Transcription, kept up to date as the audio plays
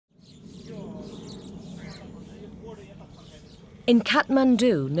In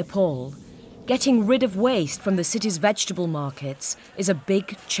Kathmandu, Nepal, getting rid of waste from the city's vegetable markets is a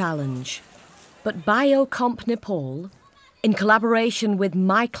big challenge. But Biocomp Nepal, in collaboration with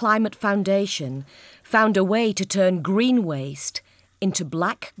myclimate Foundation, found a way to turn green waste into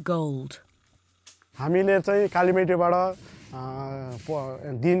black gold. हामीले चाहिँ कालीमेटीबाट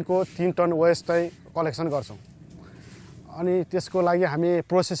दिनको 3 ton waste चाहिँ collection गर्छौं अनि त्यसको लागि हामी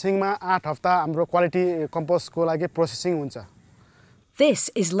प्रोसेसिङमा 8 हप्ता हाम्रो क्वालिटी कम्पोस्टको लागि प्रोसेसिङ हुन्छ.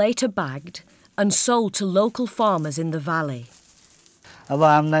 This is later bagged and sold to local farmers in the valley. अब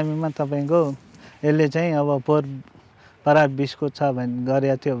आम्दानीमा तपाईको यसले चाहिँ अब परात 20 को छ भने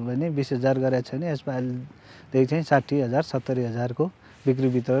गरेको थियो भने 20000 गरेको छ भने यसपालि देखि चाहिँ 60000 70000 को बिक्री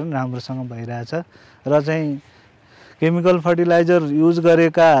वितरण राम्रोसँग भइरहेछ र चाहिँ केमिकल फर्टिलाइजर युज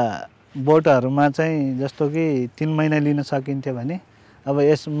गरेका बोटहरुमा चाहिँ जस्तो कि 3 महिना लिन सकिन्थ्यो भने अब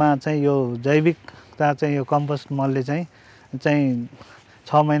यसमा चाहिँ यो जैविकता चाहिँ यो कम्पोस्ट मलले चाहिँ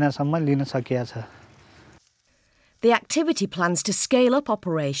 6 महिनासम्म लिन सकिया छ. The activity plans to scale up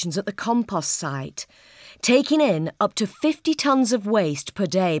operations at the compost site, taking in up to 50 tonnes of waste per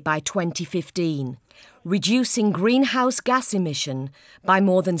day by 2015, reducing greenhouse gas emission by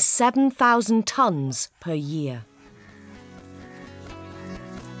more than 7,000 tonnes per year.